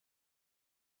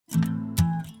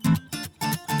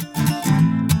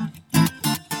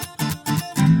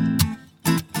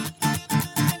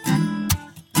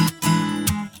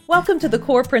Welcome to the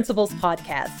Core Principles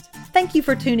Podcast. Thank you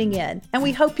for tuning in, and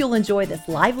we hope you'll enjoy this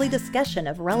lively discussion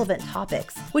of relevant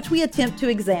topics, which we attempt to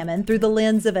examine through the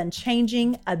lens of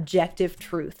unchanging, objective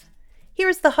truth. Here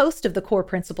is the host of the Core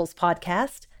Principles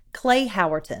Podcast, Clay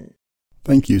Howerton.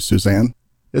 Thank you, Suzanne.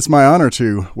 It's my honor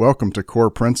to welcome to Core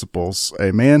Principles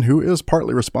a man who is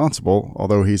partly responsible,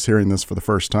 although he's hearing this for the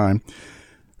first time,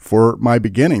 for my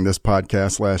beginning this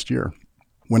podcast last year.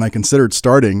 When I considered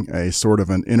starting a sort of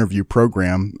an interview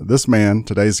program, this man,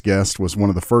 today's guest, was one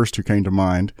of the first who came to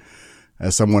mind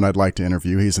as someone I'd like to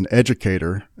interview. He's an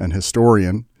educator, an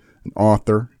historian, an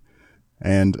author,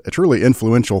 and a truly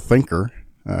influential thinker.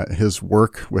 His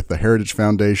work with the Heritage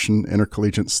Foundation,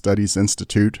 Intercollegiate Studies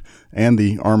Institute, and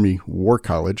the Army War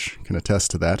College can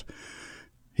attest to that.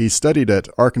 He studied at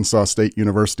Arkansas State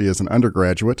University as an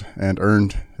undergraduate and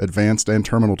earned advanced and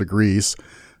terminal degrees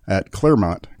at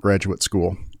Claremont Graduate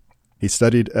School. He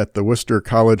studied at the Worcester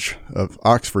College of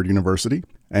Oxford University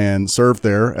and served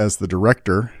there as the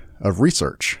director of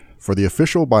research for the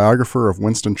official biographer of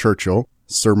Winston Churchill,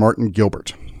 Sir Martin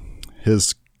Gilbert.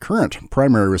 His current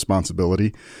primary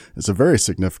responsibility is a very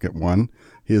significant one.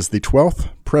 He is the 12th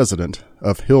president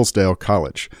of Hillsdale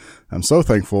College. I'm so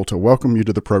thankful to welcome you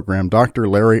to the program, Dr.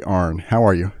 Larry Arnn. How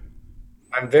are you?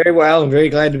 I'm very well and very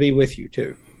glad to be with you,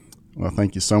 too. Well,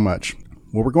 thank you so much.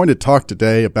 Well, we're going to talk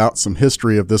today about some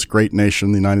history of this great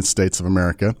nation, the United States of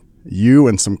America. You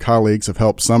and some colleagues have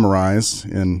helped summarize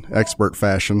in expert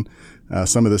fashion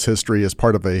some of this history as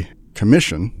part of a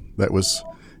commission that was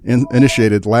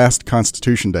initiated last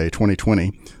Constitution Day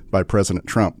 2020 by President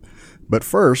Trump. But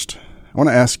first, I want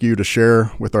to ask you to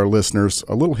share with our listeners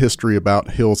a little history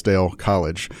about Hillsdale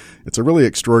College. It's a really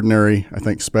extraordinary, I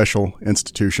think, special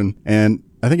institution, and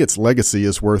I think its legacy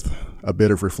is worth a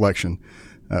bit of reflection.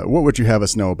 What would you have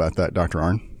us know about that, Dr.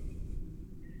 Arnn?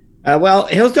 Well,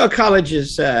 Hillsdale College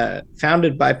is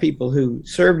founded by people who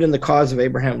served in the cause of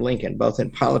Abraham Lincoln, both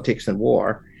in politics and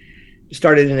war. It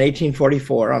started in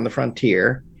 1844 on the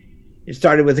frontier. It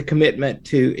started with a commitment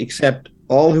to accept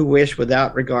all who wish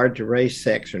without regard to race,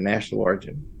 sex, or national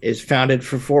origin. It's founded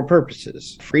for four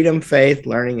purposes: freedom, faith,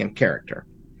 learning, and character.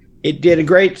 It did a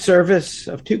great service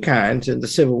of two kinds in the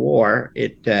Civil War.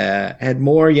 It had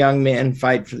more young men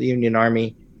fight for the Union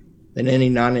Army than any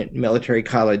non-military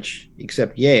college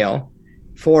except Yale.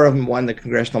 4 of them won the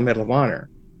Congressional Medal of Honor.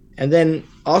 And then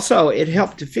also it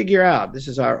helped to figure out, this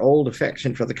is our old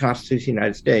affection for the Constitution of the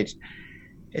United States,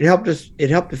 it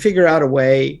helped to figure out a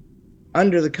way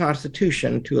under the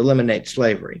Constitution to eliminate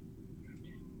slavery.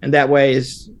 And that way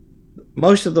is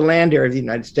most of the land area of the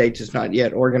United States is not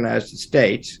yet organized as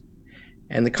states.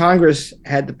 And the Congress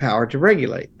had the power to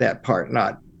regulate that part,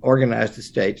 not organized as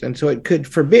states. And so it could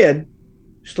forbid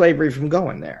slavery from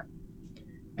going there.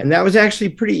 And that was actually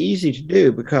pretty easy to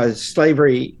do because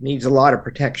slavery needs a lot of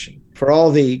protection. For all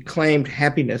the claimed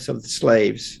happiness of the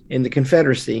slaves in the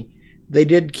Confederacy, they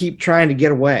did keep trying to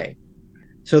get away.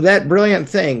 So that brilliant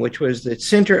thing, which was the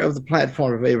center of the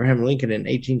platform of Abraham Lincoln in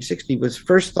 1860, was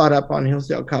first thought up on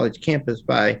Hillsdale College campus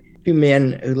by two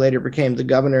men who later became the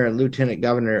governor and lieutenant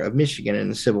governor of Michigan in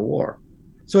the Civil War.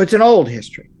 So it's an old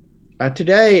history.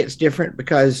 Today it's different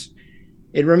because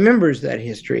it remembers that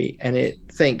history and it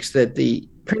thinks that the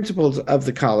principles of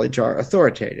the college are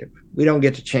authoritative. We don't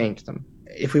get to change them.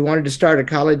 If we wanted to start a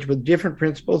college with different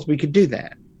principles, we could do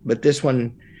that. But this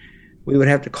one, we would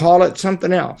have to call it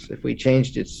something else if we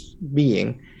changed its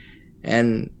being.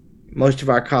 And most of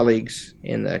our colleagues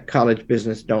in the college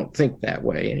business don't think that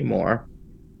way anymore.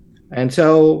 And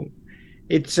so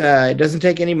it doesn't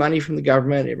take any money from the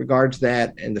government. It regards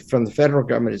that and from the federal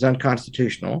government as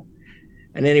unconstitutional.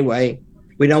 And anyway,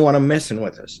 we don't want them messing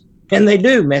with us. And they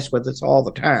do mess with us all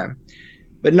the time,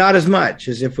 but not as much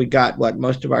as if we got what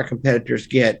most of our competitors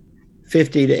get,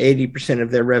 50 to 80% of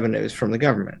their revenues from the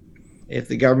government. If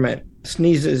the government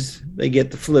sneezes, they get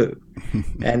the flu.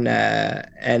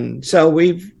 And so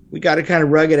we got a kind of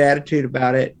rugged attitude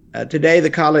about it. Today, the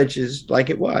college is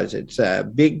like it was. It's a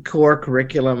big core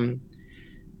curriculum,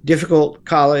 difficult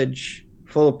college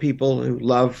full of people who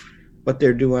love what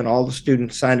they're doing. All the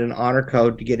students signed an honor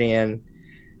code to get in.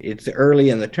 It's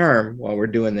early in the term while we're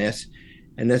doing this,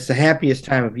 and it's the happiest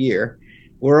time of year.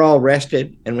 We're all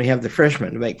rested, and we have the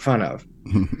freshmen to make fun of.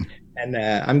 And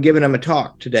I'm giving them a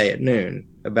talk today at noon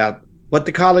about what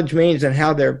the college means and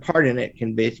how their part in it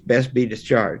can best be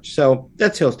discharged. So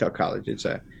that's Hillsdale College. It's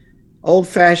a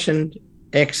old-fashioned,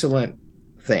 excellent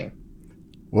thing.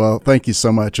 Well, thank you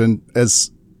so much. And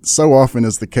as so often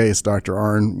is the case, Dr.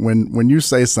 Arnn, when you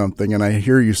say something and I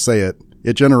hear you say it,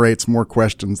 it generates more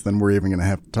questions than we're even going to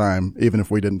have time, even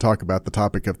if we didn't talk about the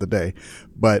topic of the day.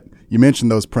 But you mentioned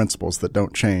those principles that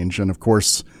don't change. And of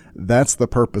course, That's the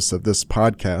purpose of this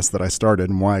podcast that I started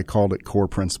and why I called it Core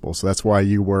Principles. So that's why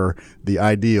you were the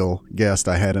ideal guest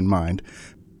I had in mind.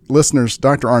 Listeners,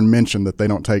 Dr. Arnn mentioned that they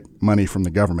don't take money from the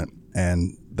government,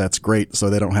 and that's great, so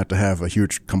they don't have to have a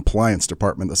huge compliance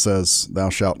department that says thou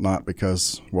shalt not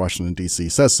because Washington, D.C.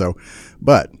 says so.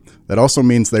 But that also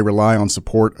means they rely on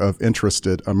support of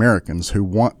interested Americans who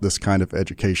want this kind of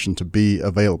education to be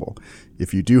available.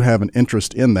 If you do have an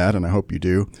interest in that, and I hope you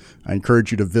do, I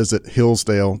encourage you to visit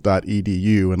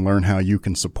hillsdale.edu and learn how you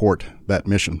can support that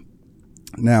mission.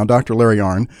 Now, Dr. Larry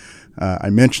Arnn, I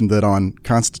mentioned that on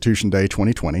Constitution Day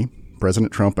 2020,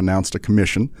 President Trump announced a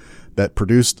commission that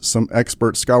produced some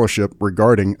expert scholarship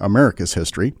regarding America's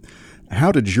history.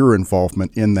 How did your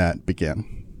involvement in that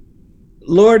begin?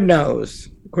 Lord knows.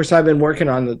 Of course, I've been working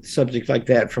on the subject like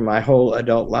that for my whole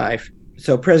adult life.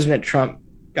 So President Trump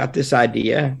got this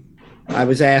idea. I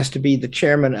was asked to be the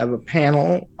chairman of a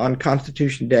panel on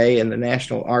Constitution Day in the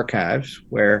National Archives,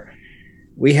 where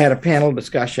we had a panel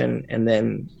discussion, and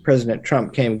then President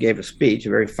Trump came and gave a speech, a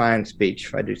very fine speech,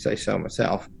 if I do say so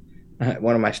myself.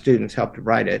 One of my students helped to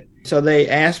write it. So they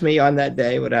asked me on that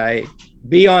day, would I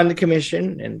be on the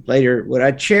commission, and later, would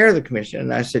I chair the commission?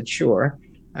 And I said, sure.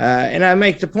 And I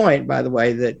make the point, by the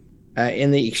way, that in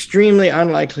the extremely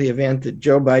unlikely event that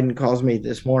Joe Biden calls me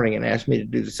this morning and asks me to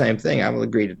do the same thing, I will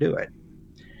agree to do it.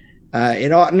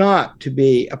 It ought not to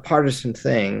be a partisan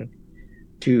thing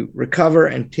to recover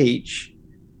and teach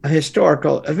a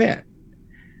historical event,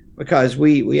 because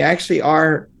we actually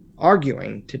are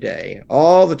arguing today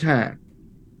all the time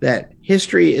that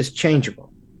history is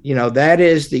changeable. You know, that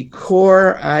is the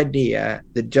core idea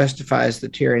that justifies the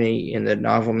tyranny in the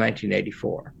novel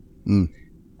 1984.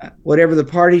 Whatever the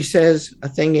party says a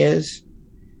thing is,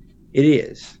 it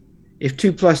is. If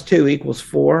 2 + 2 =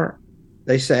 4,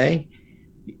 they say,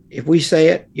 if we say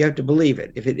it, you have to believe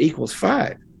it. If it equals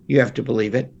 5, you have to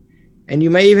believe it. And you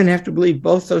may even have to believe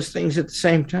both those things at the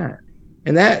same time.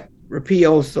 And that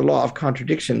repeals the law of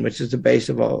contradiction, which is the base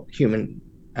of all human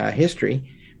history.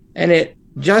 And it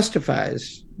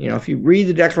justifies, you know, if you read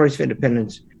the Declaration of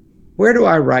Independence, where do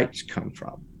our rights come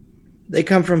from? They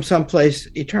come from someplace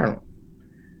eternal.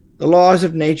 The laws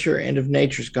of nature and of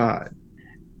nature's God.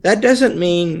 That doesn't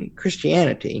mean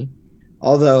Christianity,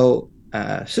 although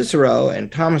Cicero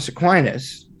and Thomas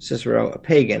Aquinas, Cicero a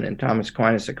pagan and Thomas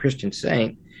Aquinas a Christian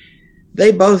saint,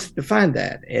 they both defined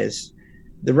that as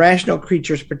the rational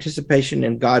creature's participation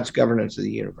in God's governance of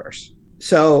the universe.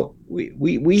 So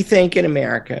we think in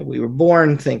America, we were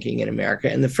born thinking in America,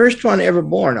 and the first one ever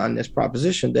born on this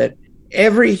proposition that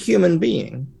every human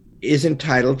being is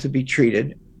entitled to be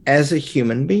treated as a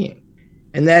human being.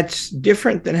 And that's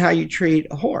different than how you treat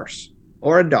a horse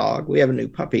or a dog. We have a new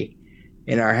puppy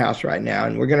in our house right now,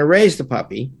 and we're going to raise the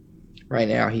puppy. Right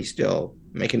now, he's still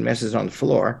making messes on the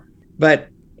floor, but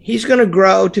he's going to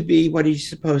grow to be what he's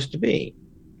supposed to be.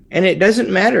 And it doesn't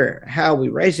matter how we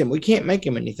raise him. We can't make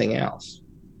him anything else.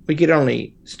 We could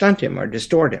only stunt him or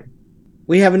distort him.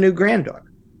 We have a new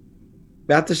granddaughter,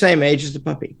 about the same age as the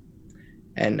puppy.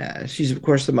 And she's, of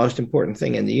course, the most important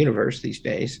thing in the universe these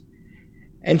days.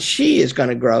 And she is going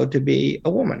to grow to be a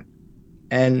woman.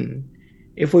 And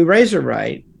if we raise her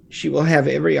right, she will have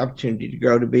every opportunity to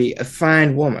grow to be a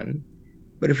fine woman.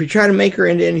 But if we try to make her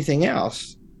into anything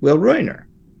else, we'll ruin her.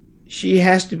 She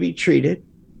has to be treated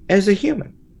as a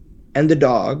human, and the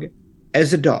dog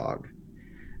as a dog.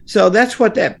 So that's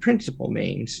what that principle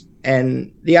means.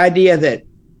 And the idea that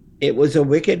it was a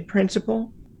wicked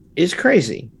principle is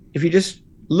crazy. If you just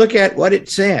look at what it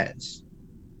says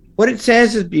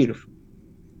is beautiful.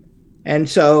 And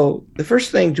so the first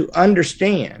thing to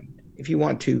understand, if you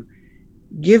want to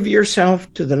give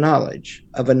yourself to the knowledge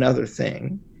of another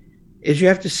thing, is you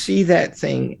have to see that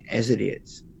thing as it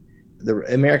is. The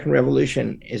American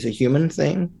Revolution is a human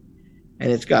thing,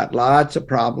 and it's got lots of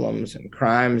problems and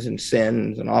crimes and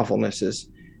sins and awfulnesses.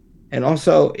 And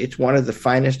also, it's one of the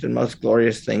finest and most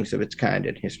glorious things of its kind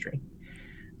in history.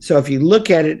 So if you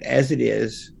look at it as it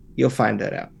is, you'll find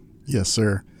that out. Yes,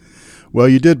 sir. Well,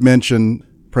 you did mention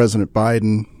President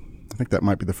Biden. I think that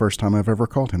might be the first time I've ever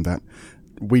called him that.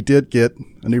 We did get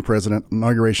a new president,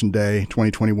 Inauguration Day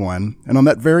 2021. And on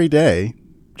that very day,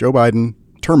 Joe Biden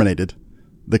terminated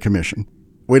the commission.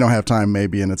 We don't have time,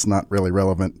 maybe, and it's not really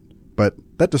relevant. But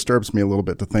that disturbs me a little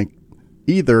bit to think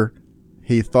either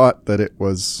he thought that it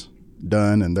was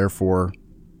done and therefore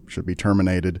should be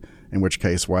terminated, in which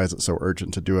case, why is it so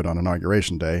urgent to do it on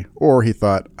Inauguration Day? Or he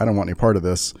thought, I don't want any part of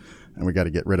this, and we got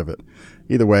to get rid of it.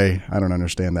 Either way, I don't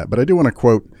understand that. But I do want to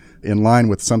quote, in line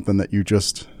with something that you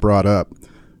just brought up,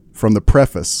 from the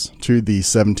preface to the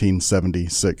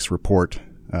 1776 report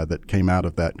that came out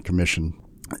of that commission.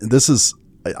 This is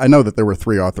I know that there were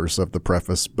 3 authors of the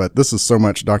preface, but this is so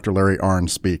much Dr. Larry Arnn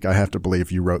speak. I have to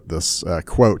believe you wrote this.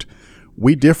 Quote,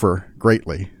 "We differ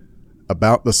greatly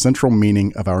about the central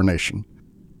meaning of our nation.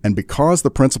 And because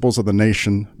the principles of the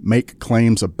nation make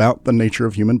claims about the nature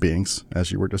of human beings,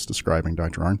 as you were just describing,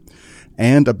 Dr. Arnn,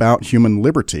 and about human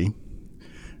liberty,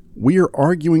 we are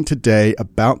arguing today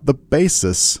about the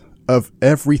basis of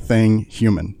everything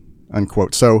human,"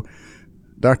 unquote. So,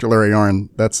 Dr. Larry Arnn,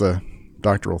 that's a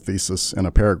doctoral thesis in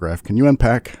a paragraph. Can you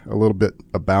unpack a little bit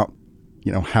about,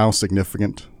 how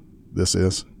significant this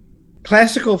is?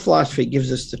 Classical philosophy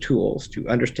gives us the tools to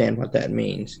understand what that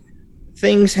means.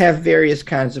 Things have various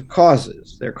kinds of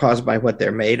causes. They're caused by what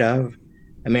they're made of.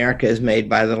 America is made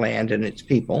by the land and its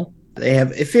people. They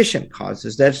have efficient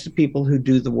causes. That's the people who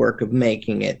do the work of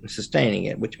making it and sustaining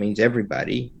it, which means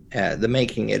everybody, the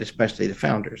making it, especially the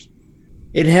founders.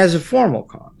 It has a formal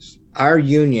cause. Our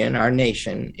union, our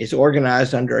nation, is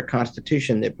organized under a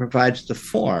constitution that provides the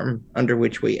form under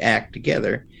which we act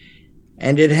together,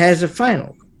 and it has a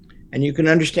final. And you can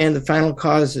understand the final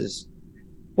causes.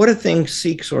 What a thing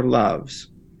seeks or loves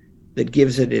that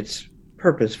gives it its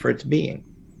purpose for its being.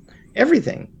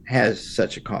 Everything has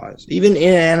such a cause. Even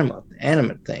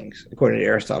animate things, according to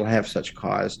Aristotle, have such a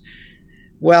cause.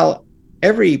 Well,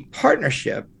 every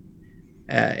partnership,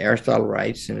 Aristotle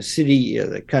writes, in a city or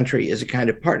the country is a kind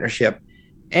of partnership,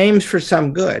 aims for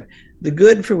some good. The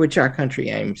good for which our country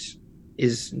aims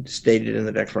is stated in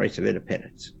the Declaration of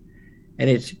Independence. And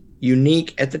it's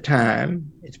unique at the time.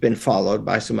 It's been followed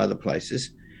by some other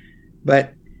places.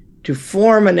 But to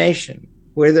form a nation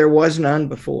where there was none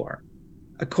before,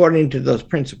 according to those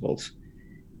principles,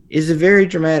 is a very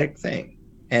dramatic thing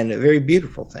and a very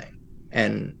beautiful thing.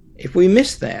 And if we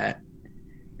miss that,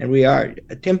 and we are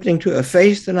attempting to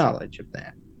efface the knowledge of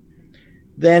that,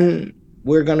 then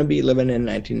we're going to be living in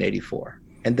 1984.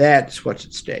 And that's what's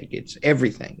at stake. It's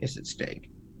everything is at stake.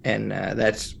 And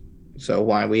that's so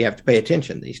why we have to pay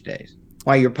attention these days.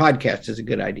 Why your podcast is a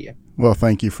good idea. Well,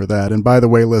 thank you for that. And by the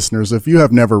way, listeners, if you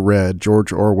have never read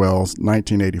George Orwell's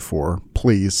 1984,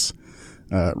 please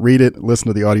read it, listen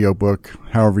to the audiobook,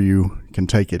 however you can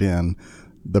take it in.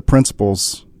 The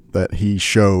principles that he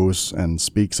shows and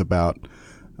speaks about,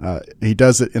 he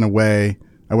does it in a way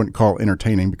I wouldn't call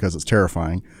entertaining because it's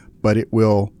terrifying, but it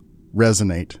will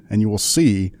resonate, and you will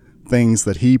see things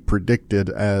that he predicted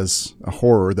as a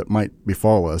horror that might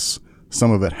befall us,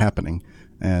 some of it happening,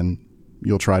 and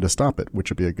you'll try to stop it, which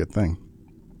would be a good thing.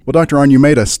 Well, Dr. Arnn, you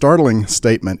made a startling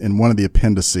statement in one of the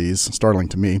appendices, startling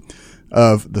to me,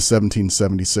 of the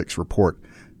 1776 report.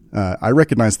 I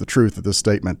recognize the truth of this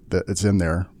statement that it's in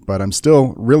there, but I'm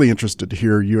still really interested to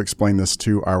hear you explain this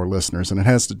to our listeners, and it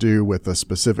has to do with a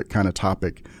specific kind of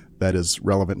topic that is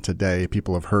relevant today.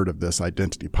 People have heard of this,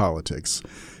 identity politics.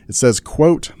 It says,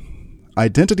 quote,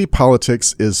 "Identity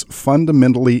politics is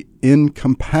fundamentally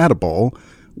incompatible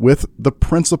with the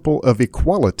principle of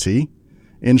equality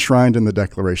enshrined in the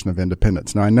Declaration of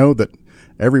Independence." Now, I know that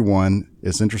everyone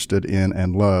is interested in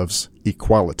and loves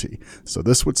equality. So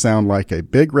this would sound like a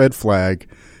big red flag.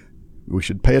 We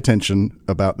should pay attention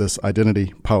about this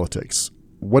identity politics.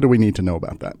 What do we need to know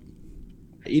about that?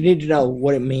 You need to know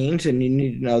what it means, and you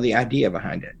need to know the idea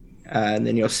behind it. And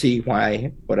then you'll see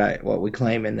why what we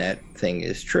claim in that thing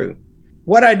is true.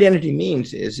 What identity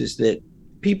means is that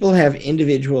people have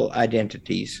individual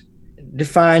identities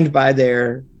defined by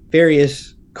their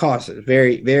various causes,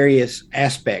 various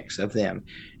aspects of them.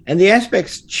 And the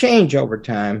aspects change over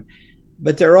time,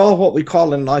 but they're all what we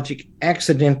call in logic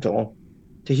accidental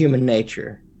to human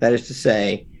nature. That is to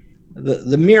say,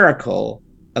 the miracle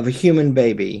of a human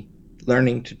baby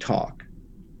learning to talk,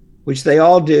 which they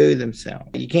all do themselves.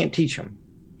 You can't teach them.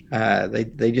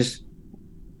 They just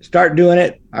start doing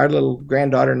it. Our little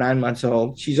granddaughter, 9 months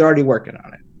old, she's already working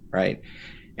on it, right?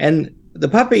 And the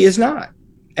puppy is not,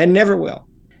 and never will.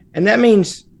 And that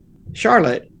means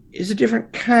Charlotte is a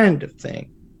different kind of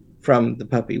thing from the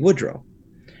puppy Woodrow.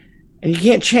 And you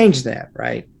can't change that,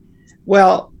 right?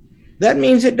 Well, that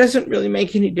means it doesn't really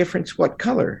make any difference what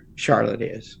color Charlotte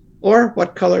is, or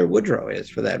what color Woodrow is,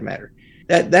 for that matter.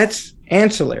 That's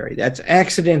ancillary, that's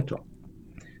accidental.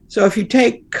 So if you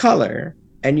take color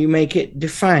and you make it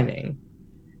defining,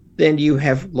 then you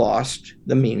have lost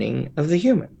the meaning of the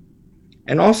human.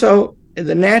 And also,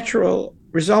 the natural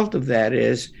result of that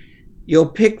is you'll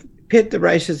pit the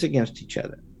races against each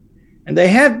other. And they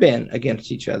have been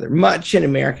against each other much in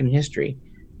American history.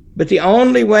 But the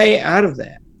only way out of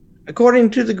that, according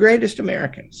to the greatest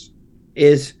Americans,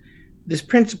 is this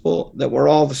principle that we're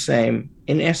all the same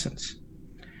in essence.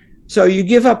 So you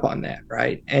give up on that,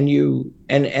 right? And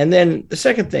then the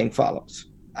second thing follows.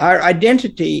 Our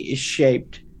identity is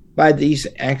shaped by these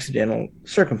accidental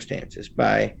circumstances,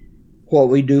 by what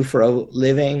we do for a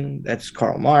living, that's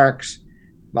Karl Marx,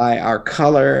 by our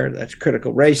color, that's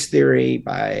critical race theory,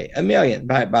 by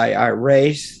our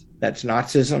race, that's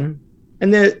Nazism.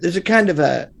 And there's a kind of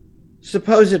a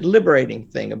supposed liberating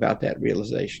thing about that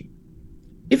realization.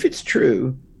 If it's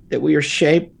true that we are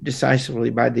shaped decisively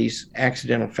by these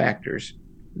accidental factors,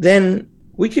 then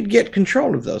we could get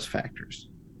control of those factors,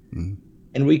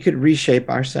 and we could reshape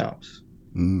ourselves.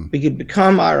 We could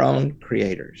become our own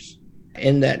creators.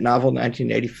 In that novel,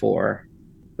 1984,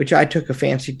 which I took a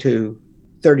fancy to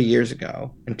 30 years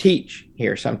ago and teach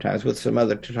here sometimes with some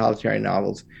other totalitarian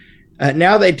novels,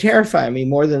 now they terrify me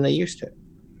more than they used to.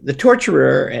 The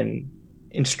torturer and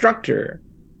instructor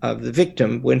of the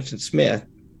victim, Winston Smith,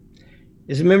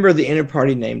 is a member of the Inner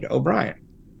Party named O'Brien.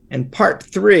 And part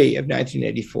 3 of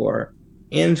 1984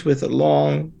 ends with a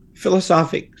long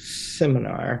philosophic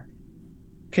seminar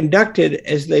conducted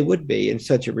as they would be in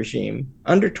such a regime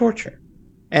under torture.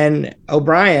 And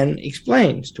O'Brien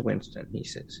explains to Winston, he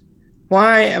says,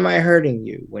 "Why am I hurting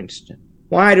you, Winston?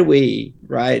 Why do we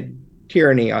ride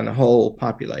tyranny on the whole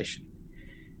population?"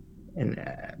 And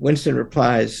Winston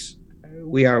replies,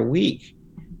 "We are weak,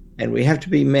 and we have to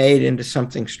be made into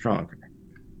something stronger."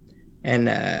 And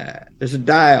there's a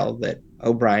dial that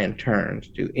O'Brien turns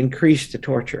to increase the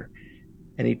torture.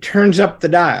 And he turns up the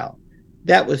dial.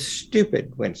 That was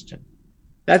stupid, Winston.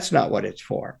 That's not what it's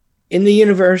for. In the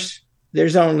universe,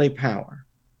 there's only power.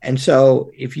 And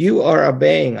so if you are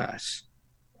obeying us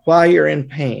while you're in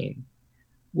pain,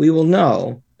 we will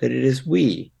know that it is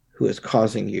we who is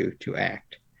causing you to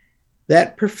act.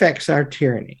 That perfects our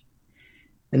tyranny.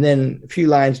 And then a few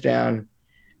lines down,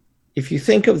 if you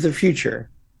think of the future,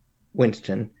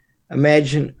 Winston,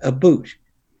 imagine a boot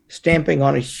stamping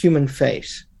on a human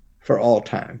face for all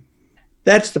time.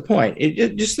 That's the point.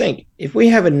 Just think, if we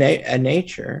have a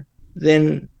nature,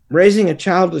 then raising a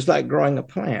child is like growing a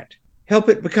plant. Help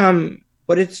it become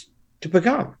what it's to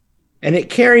become. And it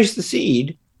carries the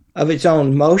seed of its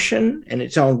own motion and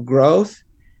its own growth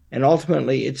and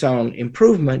ultimately its own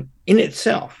improvement in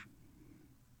itself.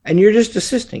 And you're just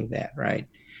assisting that, right?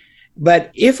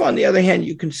 But if, on the other hand,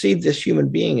 you conceive this human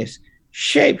being as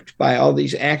shaped by all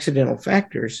these accidental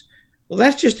factors, well,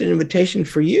 that's just an invitation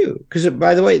for you. Because,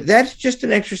 by the way, that's just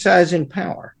an exercise in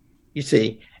power, you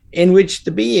see, in which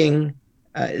the being,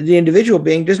 the individual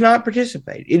being, does not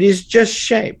participate. It is just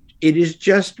shaped. It is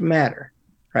just matter,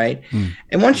 right?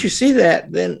 And once you see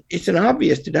that, then it's an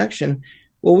obvious deduction.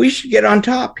 Well, we should get on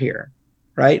top here,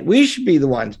 right? We should be the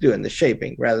ones doing the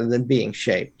shaping rather than being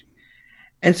shaped.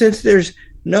 And since there's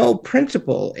no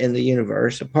principle in the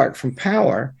universe apart from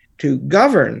power to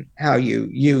govern how you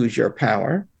use your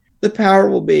power, the power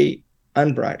will be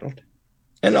unbridled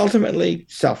and ultimately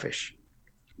selfish.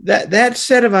 That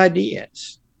set of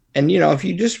ideas, and if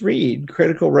you just read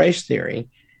critical race theory,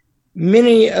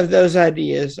 many of those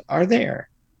ideas are there,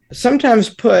 sometimes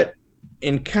put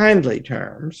in kindly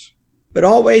terms, but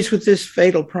always with this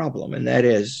fatal problem, and that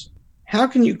is, how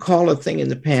can you call a thing in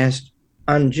the past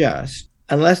unjust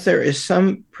unless there is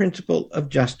some principle of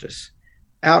justice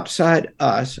outside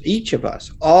us, each of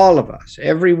us, all of us,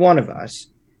 every one of us,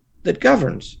 that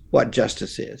governs what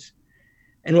justice is?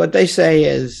 And what they say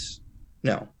is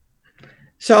no.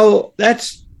 So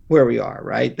that's where we are,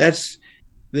 right? That's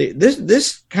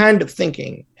this kind of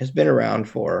thinking has been around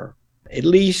for at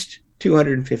least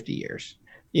 250 years.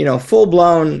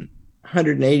 Full-blown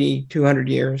 180, 200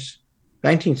 years,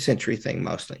 19th century thing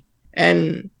mostly.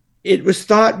 And it was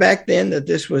thought back then that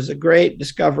this was a great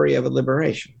discovery of a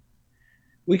liberation.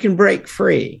 We can break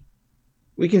free.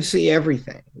 We can see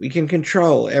everything. We can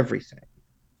control everything.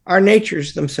 Our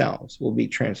natures themselves will be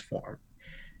transformed.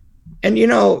 And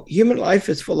human life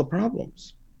is full of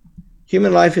problems.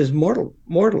 Human life is mortal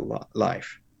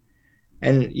life.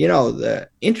 And the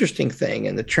interesting thing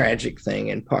and the tragic thing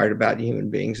in part about human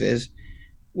beings is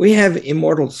we have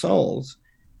immortal souls.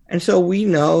 And so we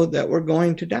know that we're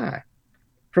going to die.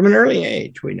 From an early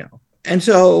age, we know. And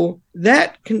so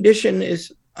that condition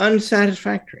is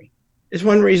unsatisfactory. It's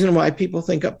one reason why people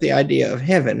think up the idea of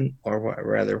heaven, or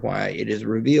rather why it is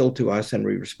revealed to us and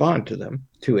we respond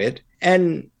to it.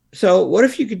 And so what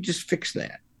if you could just fix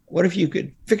that? What if you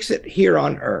could fix it here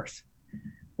on earth?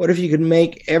 What if you could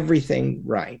make everything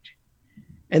right?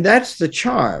 And that's the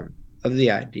charm of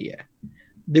the idea.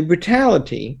 The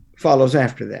brutality follows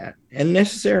after that, and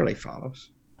necessarily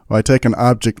follows. Well, I take an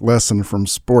object lesson from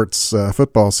sports.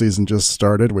 Football season just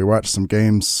started. We watched some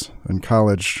games in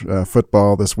college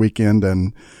football this weekend,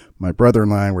 and my brother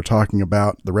and I were talking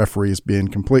about the referees being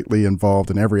completely involved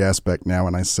in every aspect now,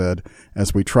 and I said,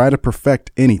 as we try to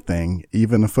perfect anything,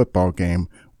 even a football game,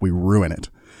 we ruin it.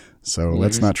 So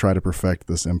let's not try to perfect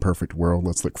this imperfect world.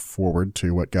 Let's look forward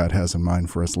to what God has in mind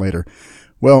for us later.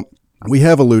 Well, we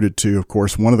have alluded to, of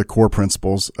course, one of the core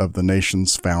principles of the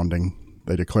nation's founding.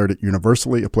 They declared it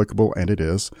universally applicable, and it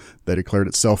is. They declared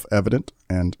it self-evident,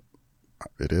 and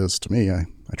it is to me. I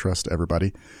trust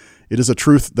everybody. It is a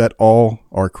truth that all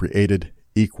are created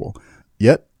equal.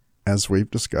 Yet, as we've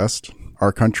discussed,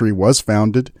 our country was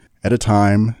founded at a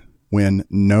time when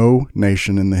no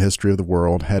nation in the history of the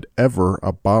world had ever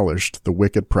abolished the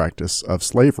wicked practice of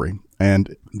slavery.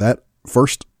 And that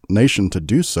first nation to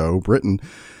do so, Britain,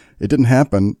 it didn't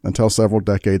happen until several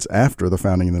decades after the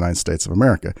founding of the United States of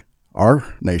America.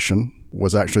 Our nation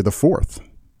was actually the fourth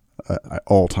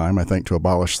all time, I think, to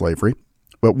abolish slavery.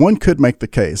 But one could make the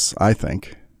case, I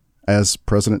think, as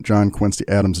President John Quincy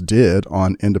Adams did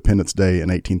on Independence Day in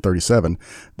 1837,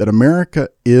 that America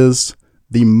is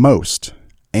the most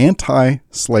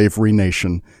anti-slavery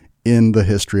nation in the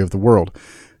history of the world.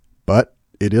 But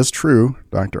it is true,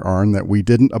 Dr. Arnn, that we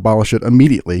didn't abolish it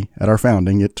immediately at our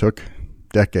founding. It took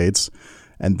decades,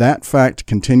 and that fact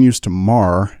continues to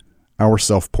mar our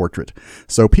self-portrait.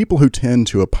 So people who tend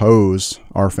to oppose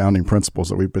our founding principles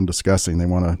that we've been discussing, they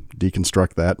want to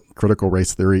deconstruct that. Critical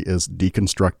race theory is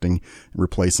deconstructing,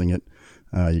 replacing it.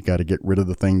 You got to get rid of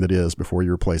the thing that is before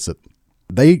you replace it.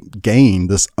 They gain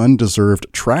this undeserved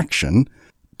traction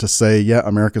to say, yeah,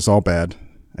 America's all bad.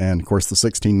 And of course, the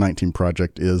 1619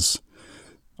 Project is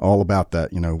all about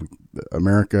that. You know,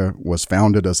 America was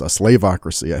founded as a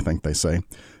slaveocracy, I think they say.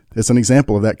 It's an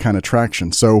example of that kind of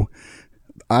traction. So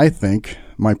I think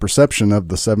my perception of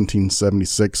the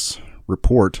 1776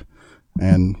 report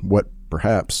and what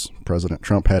perhaps President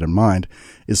Trump had in mind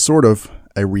is sort of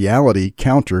a reality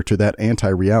counter to that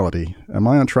anti-reality. Am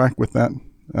I on track with that?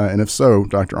 And if so,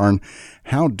 Dr. Arnn,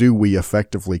 how do we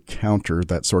effectively counter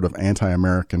that sort of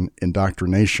anti-American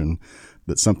indoctrination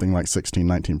that something like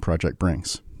 1619 Project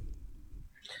brings?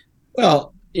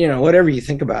 Well, you know, whatever you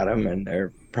think about him, and there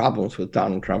are problems with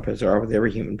Donald Trump as there are with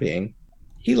every human being,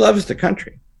 he loves the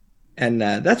country. And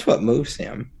that's what moves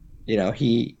him. You know,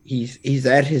 he's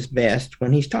at his best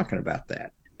when he's talking about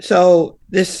that. So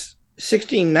this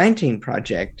 1619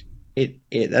 Project,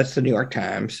 that's the New York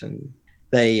Times, and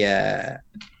they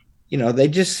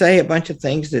just say a bunch of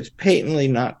things that's patently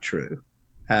not true.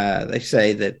 They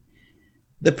say that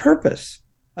the purpose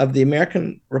of the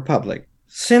American Republic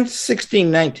since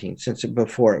 1619,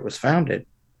 before it was founded,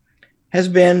 has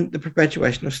been the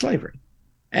perpetuation of slavery.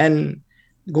 And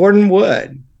Gordon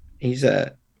Wood, he's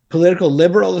a political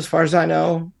liberal, as far as I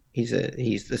know. He's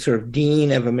the sort of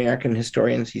dean of American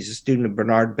historians. He's a student of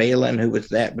Bernard Bailyn, who was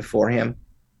that before him.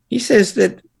 He says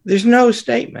that there's no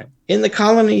statement in the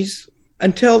colonies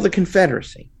until the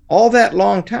Confederacy, all that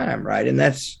long time, right? And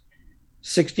that's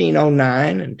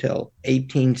 1609 until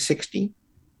 1860,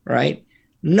 right?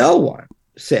 No one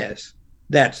says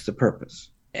that's the purpose.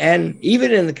 And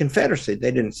even in the Confederacy,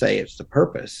 they didn't say it's the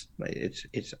purpose.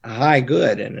 It's a high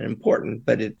good and important,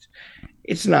 but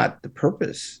it's not the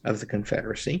purpose of the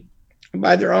Confederacy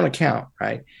by their own account,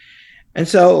 right? And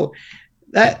so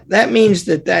that means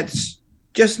that that's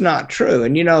just not true.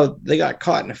 And, you know, they got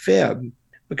caught in a fib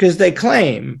because they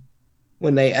claim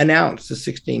when they announced the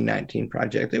 1619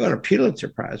 Project, they won a Pulitzer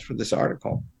Prize for this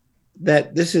article,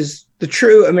 that this is the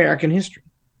true American history.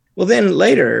 Well, then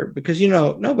later, because, you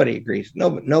know, nobody agrees,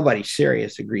 nobody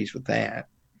serious agrees with that,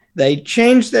 they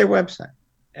changed their website.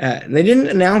 And they didn't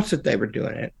announce that they were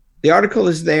doing it. The article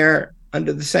is there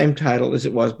under the same title as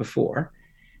it was before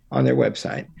on their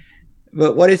website.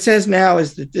 But what it says now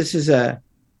is that this is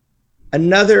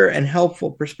another and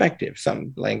helpful perspective,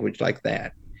 some language like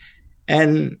that.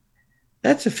 And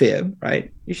that's a fib,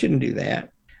 right? You shouldn't do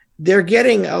that. They're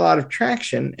getting a lot of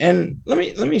traction. And let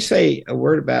me say a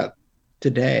word about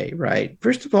today, right?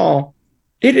 First of all,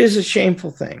 it is a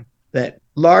shameful thing that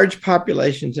large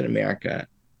populations in America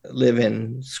live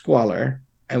in squalor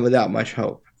and without much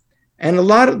hope. And a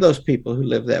lot of those people who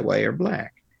live that way are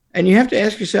Black. And you have to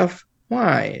ask yourself,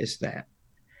 why is that?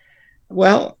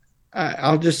 Well,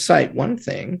 I'll just cite one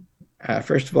thing.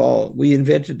 First of all, we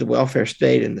invented the welfare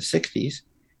state in the 60s,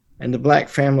 and the Black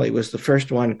family was the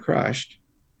first one crushed.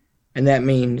 And that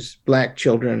means Black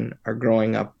children are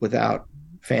growing up without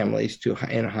families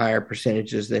in higher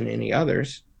percentages than any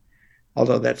others,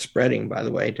 although that's spreading, by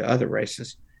the way, to other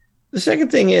races. The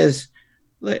second thing is,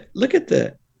 look at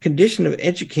the condition of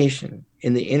education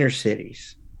in the inner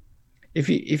cities. If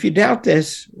you doubt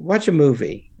this, watch a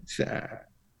movie. It's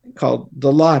called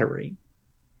The Lottery.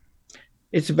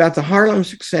 It's about the Harlem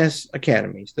Success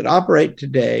Academies that operate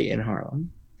today in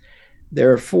Harlem.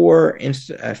 There are four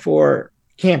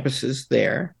campuses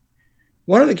there.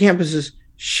 One of the campuses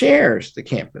shares the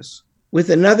campus with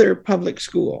another public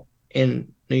school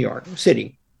in New York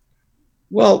City.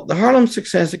 Well, the Harlem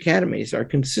Success Academies are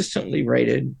consistently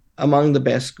rated among the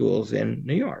best schools in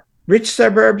New York, rich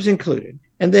suburbs included.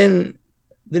 And then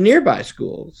the nearby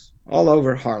schools all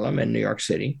over Harlem and New York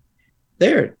City,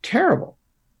 they're terrible,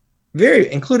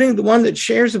 including the one that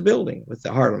shares a building with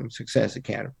the Harlem Success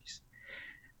Academies.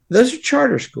 Those are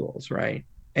charter schools, right?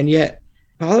 And yet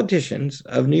politicians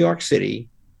of New York City,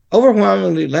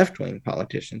 overwhelmingly left-wing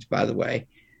politicians, by the way,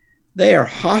 they are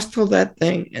hostile to that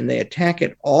thing and they attack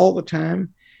it all the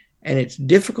time. And it's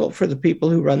difficult for the people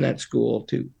who run that school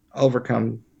to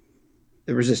overcome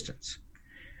the resistance.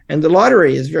 And the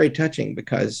lottery is very touching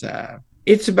because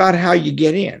it's about how you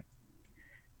get in.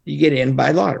 You get in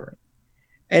by lottery.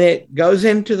 And it goes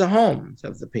into the homes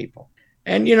of the people.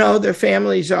 And, their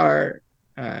families are,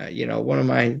 one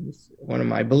of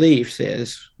my beliefs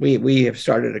is we have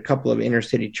started a couple of inner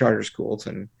city charter schools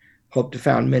and hope to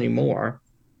found many more.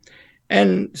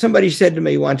 And somebody said to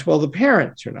me once, well, the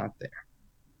parents are not there.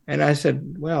 And I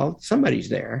said, well, somebody's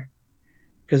there.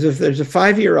 Because if there's a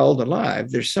 5-year-old alive,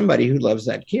 there's somebody who loves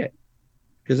that kid.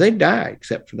 Because they die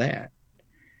except for that.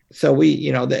 So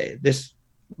the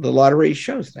lottery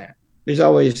shows that. There's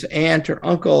always aunt or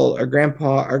uncle or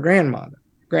grandpa or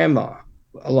grandma,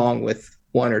 along with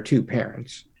one or two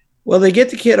parents. Well, they get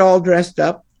the kid all dressed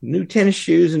up, new tennis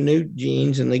shoes and new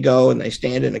jeans, and they go and they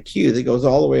stand in a queue that goes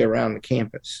all the way around the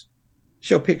campus.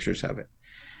 Show pictures of it.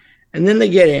 And then they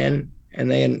get in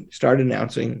and they start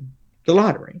announcing the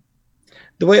lottery.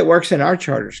 The way it works in our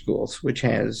charter schools, which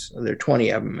there are 20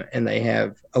 of them, and they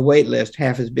have a wait list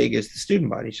half as big as the student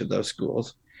bodies of those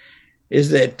schools, is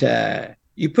that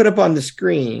you put up on the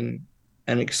screen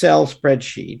an Excel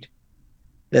spreadsheet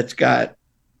it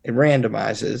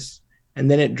randomizes, and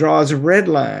then it draws a red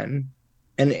line,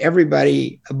 and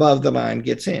everybody above the line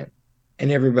gets in,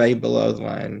 and everybody below the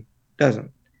line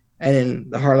doesn't. And in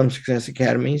the Harlem Success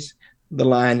Academies, the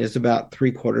line is about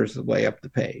 3/4 of the way up the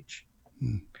page.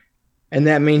 And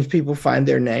that means people find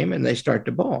their name and they start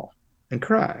to bawl and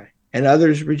cry, and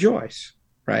others rejoice,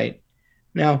 right?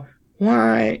 Now,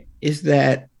 why is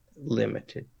that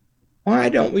limited? Why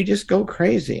don't we just go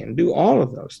crazy and do all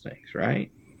of those things,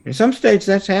 right? In some states,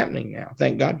 that's happening now.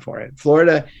 Thank God for it.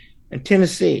 Florida and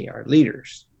Tennessee are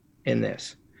leaders in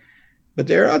this. But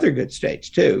there are other good states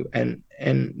too. And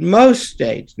most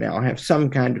states now have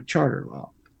some kind of charter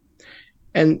law.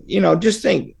 And, just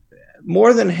think,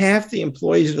 more than half the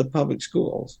employees of the public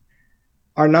schools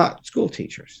are not school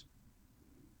teachers.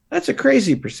 That's a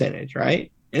crazy percentage,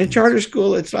 right? In a charter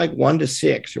school, it's like 1 to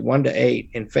 6 or 1 to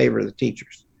 8 in favor of the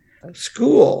teachers.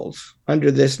 Schools, under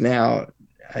this now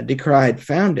decried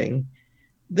founding,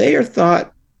 they are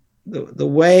thought the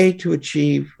way to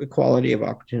achieve equality of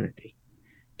opportunity.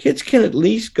 Kids can at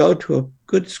least go to a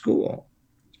good school.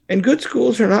 And good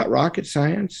schools are not rocket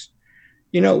science.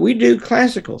 We do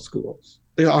classical schools.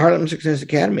 The Harlem Success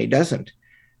Academy doesn't.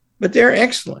 But they're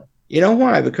excellent. You know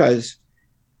why? Because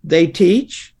they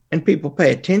teach and people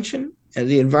pay attention and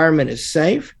the environment is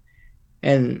safe.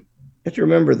 And you have to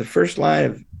remember the first line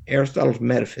of Aristotle's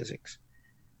Metaphysics.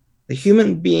 The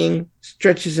human being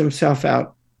stretches himself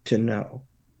out to know.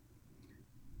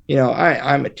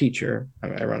 I'm a teacher.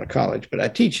 I run a college, but I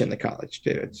teach in the college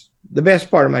too. It's the best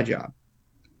part of my job.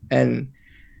 And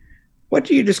what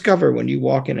do you discover when you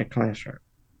walk in a classroom?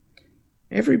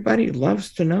 Everybody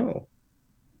loves to know,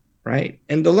 right?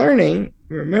 And the learning,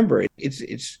 remember,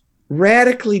 it's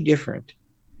radically different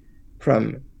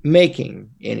from making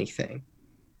anything,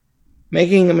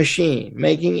 making a machine,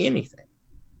 making anything,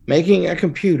 making a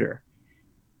computer.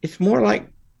 It's more like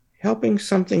helping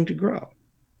something to grow.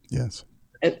 Yes.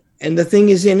 And the thing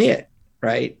is in it,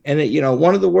 right? And,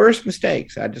 one of the worst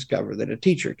mistakes I discovered that a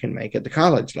teacher can make at the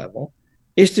college level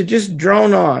is to just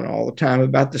drone on all the time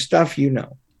about the stuff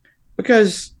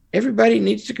because everybody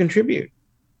needs to contribute.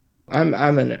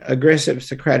 I'm an aggressive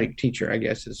Socratic teacher, I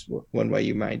guess is one way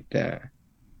you might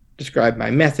describe my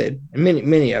method. And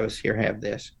many of us here have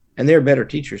this. And they're better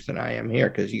teachers than I am here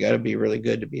because you got to be really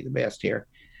good to be the best here.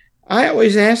 I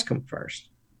always ask them first.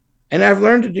 And I've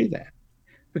learned to do that.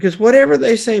 Because whatever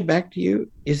they say back to you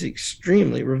is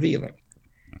extremely revealing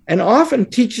and often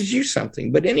teaches you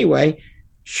something, but anyway,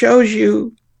 shows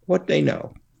you what they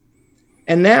know.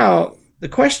 And now the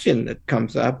question that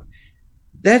comes up,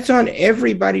 that's on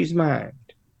everybody's mind.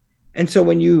 And so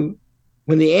when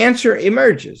the answer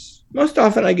emerges, most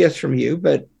often, I guess, from you,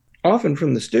 but often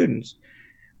from the students,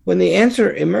 when the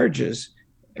answer emerges,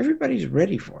 everybody's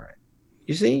ready for it,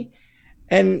 you see?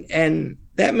 And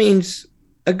that means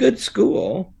a good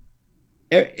school,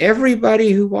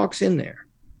 everybody who walks in there,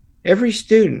 every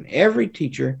student, every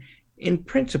teacher, in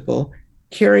principle,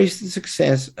 carries the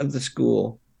success of the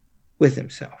school with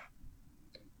himself.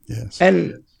 Yes.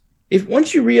 And if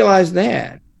once you realize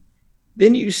that,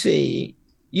 then you see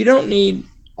you don't need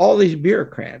all these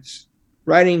bureaucrats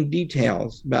writing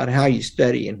details about how you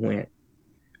study and when.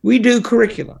 We do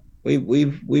curriculum.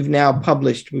 We've now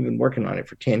published, we've been working on it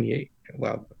for 10 years,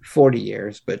 well, 40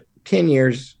 years, but 10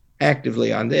 years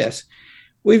actively on this.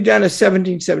 We've done a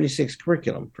 1776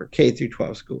 curriculum for K through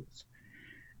 12 schools.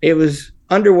 It was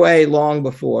underway long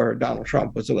before Donald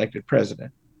Trump was elected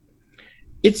president.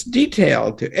 It's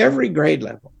detailed to every grade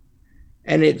level,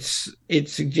 and it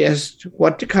suggests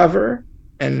what to cover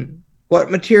and what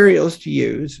materials to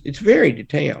use. It's very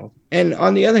detailed. And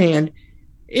on the other hand,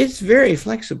 it's very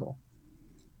flexible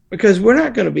because we're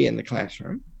not going to be in the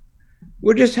classroom.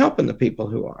 We're just helping the people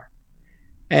who are.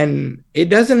 And it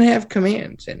doesn't have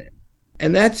commands in it.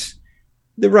 And that's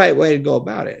the right way to go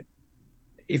about it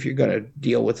if you're going to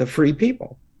deal with a free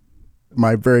people.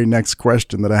 My very next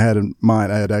question that I had in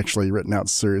mind, I had actually written out a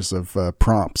series of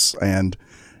prompts, and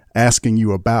asking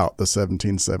you about the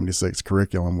 1776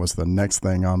 curriculum was the next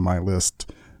thing on my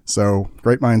list. So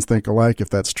great minds think alike. If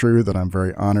that's true, then I'm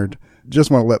very honored. Just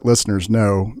want to let listeners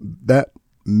know that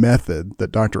method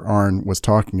that Dr. Arnn was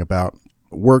talking about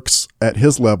works at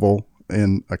his level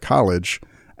in a college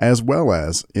as well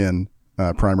as in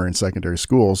primary and secondary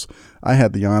schools. I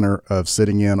had the honor of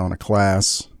sitting in on a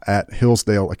class at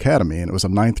Hillsdale Academy, and it was a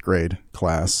 9th grade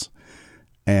class,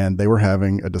 and they were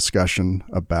having a discussion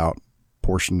about a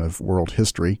portion of world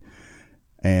history,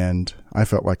 and I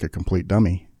felt like a complete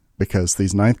dummy because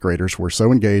these 9th graders were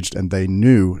so engaged and they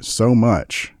knew so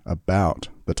much about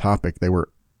the topic. They were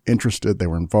interested, they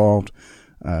were involved.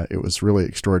 It was really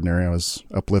extraordinary. I was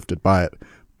uplifted by it,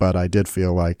 but I did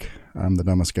feel like I'm the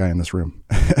dumbest guy in this room.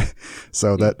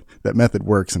 So that method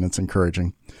works, and it's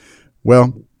encouraging.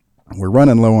 Well, we're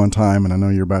running low on time, and I know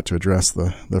you're about to address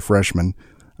the freshmen.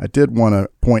 I did want to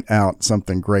point out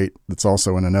something great that's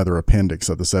also in another appendix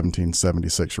of the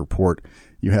 1776 report.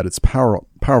 You had its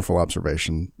powerful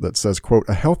observation that says, quote,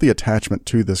 "A healthy attachment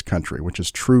to this country, which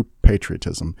is true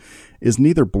patriotism, is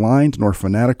neither blind nor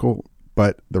fanatical,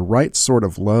 but the right sort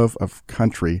of love of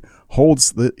country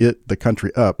holds the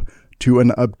country up to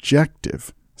an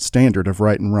objective standard of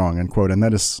right and wrong," end quote. And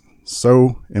that is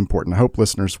so important. I hope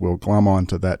listeners will glom on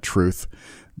to that truth,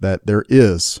 that there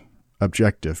is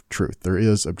objective truth. There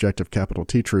is objective capital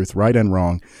T truth, right and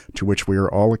wrong, to which we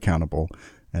are all accountable.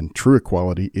 And true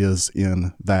equality is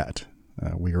in that.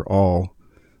 We are all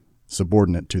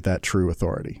subordinate to that true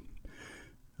authority.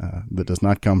 That does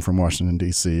not come from Washington,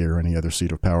 D.C. or any other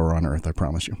seat of power on earth, I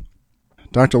promise you.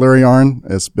 Dr. Larry Arnn,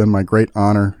 it's been my great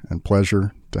honor and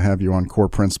pleasure to have you on Core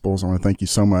Principles. I want to thank you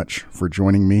so much for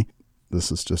joining me. This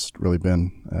has just really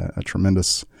been a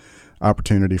tremendous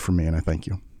opportunity for me, and I thank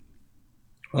you.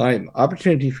 Well, an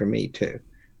opportunity for me, too.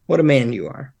 What a man you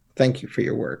are. Thank you for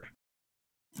your work.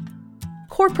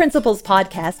 Core Principles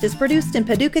podcast is produced in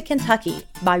Paducah, Kentucky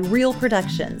by Real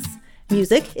Productions.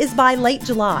 Music is by Late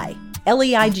July,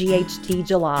 Leight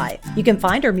July. You can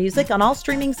find our music on all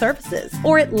streaming services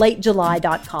or at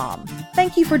latejuly.com.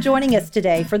 Thank you for joining us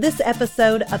today for this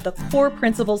episode of the Core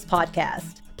Principles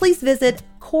podcast. Please visit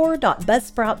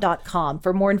core.buzzsprout.com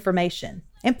for more information,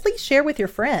 and please share with your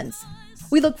friends.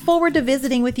 We look forward to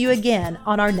visiting with you again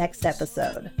on our next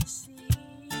episode.